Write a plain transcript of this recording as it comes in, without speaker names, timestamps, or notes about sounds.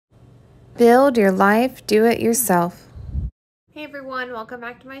Build your life, do it yourself. Hey everyone, welcome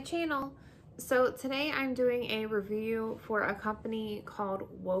back to my channel. So today I'm doing a review for a company called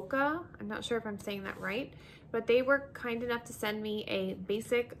WOKA. I'm not sure if I'm saying that right, but they were kind enough to send me a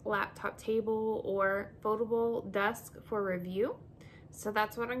basic laptop table or foldable desk for review. So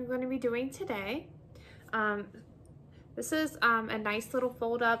that's what I'm going to be doing today. This is a nice little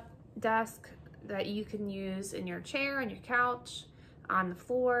fold-up desk that you can use in your chair, on your couch, on the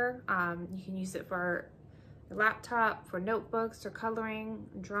floor. You can use it for your laptop, for notebooks or coloring,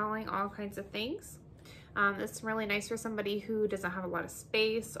 drawing, all kinds of things. It's really nice for somebody who doesn't have a lot of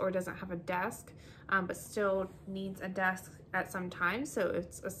space or doesn't have a desk, but still needs a desk at some time. So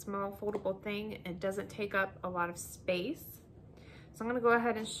it's a small foldable thing. It doesn't take up a lot of space. So I'm gonna go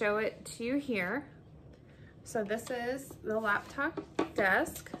ahead and show it to you here. So this is the laptop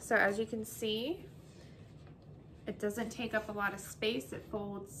desk. So as you can see, it doesn't take up a lot of space. It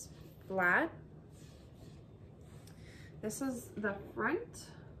folds flat. This is the front.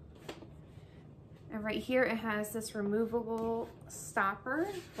 And right here it has this removable stopper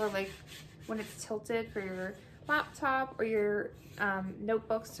for like when it's tilted for your laptop or your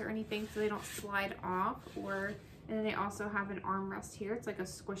notebooks or anything so they don't slide off. And then they also have an armrest here. It's like a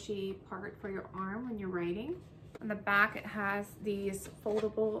squishy part for your arm when you're writing. On the back it has these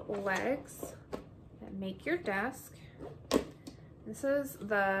foldable legs that make your desk. This is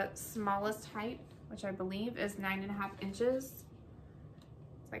the smallest height, which I believe is 9.5 inches.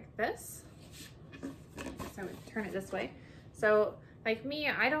 It's like this. So turn it this way. So like me,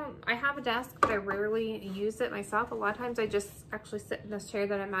 I have a desk, but I rarely use it myself. A lot of times I just actually sit in this chair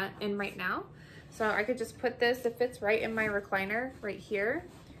that I'm in right now. So I could just put this, it fits right in my recliner right here.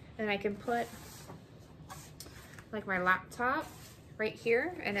 And I can put like my laptop right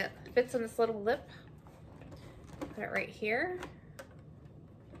here and it fits in this little lip. Put it right here.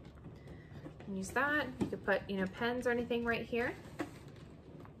 Use that. You could put, pens or anything right here.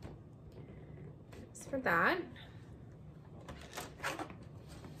 That's for that.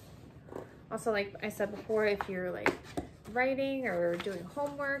 Also, like I said before, if you're like writing or doing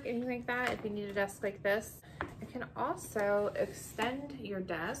homework, anything like that, if you need a desk like this, you can also extend your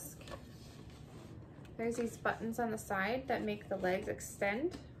desk. There's these buttons on the side that make the legs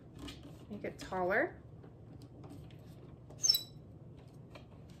extend, make it taller.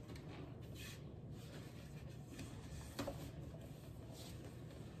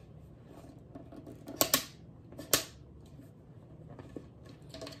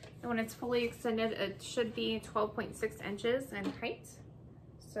 And when it's fully extended, it should be 12.6 inches in height.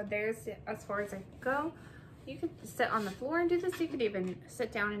 So there's as far as I go. You could sit on the floor and do this. You could even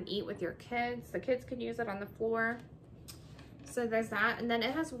sit down and eat with your kids. The kids can use it on the floor. So there's that. And then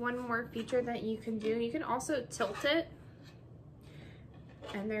it has one more feature that you can do. You can also tilt it.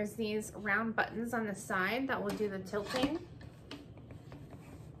 And there's these round buttons on the side that will do the tilting.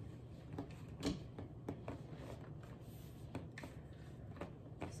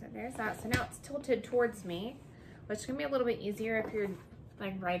 There's that. So now it's tilted towards me, which can be a little bit easier if you're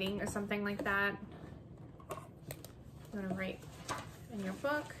like writing or something like that. You want to write in your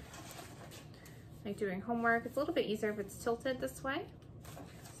book, like doing homework. It's a little bit easier if it's tilted this way.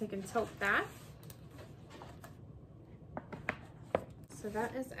 So you can tilt that. So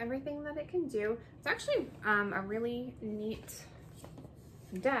that is everything that it can do. It's actually a really neat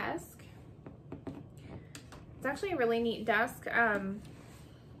desk. It's actually a really neat desk.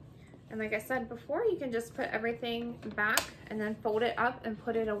 And like I said before, you can just put everything back and then fold it up and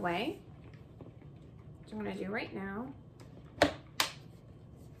put it away, which I'm gonna do right now.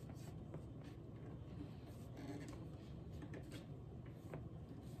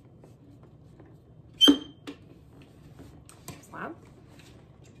 Slab.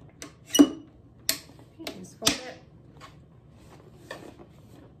 Okay, just fold it.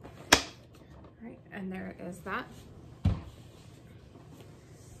 All right, and there is that.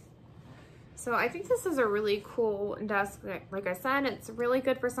 So I think this is a really cool desk. Like I said, it's really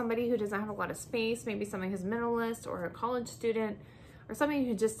good for somebody who doesn't have a lot of space, maybe somebody who's minimalist or a college student or somebody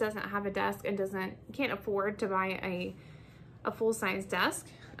who just doesn't have a desk and can't afford to buy a full-size desk.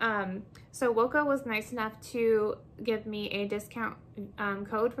 So WOKA was nice enough to give me a discount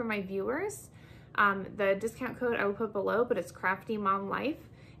code for my viewers. The discount code I will put below, but it's Crafty Mom Life,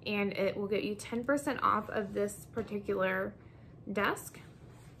 and it will get you 10% off of this particular desk.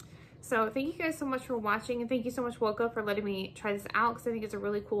 So thank you guys so much for watching, and thank you so much WOKA for letting me try this out, because I think it's a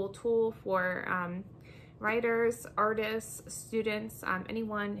really cool tool for writers, artists, students,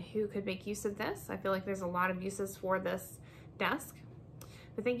 anyone who could make use of this. I feel like there's a lot of uses for this desk.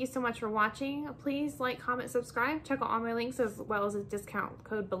 But thank you so much for watching. Please like, comment, subscribe. Check out all my links as well as a discount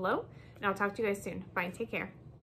code below. And I'll talk to you guys soon. Bye. Take care.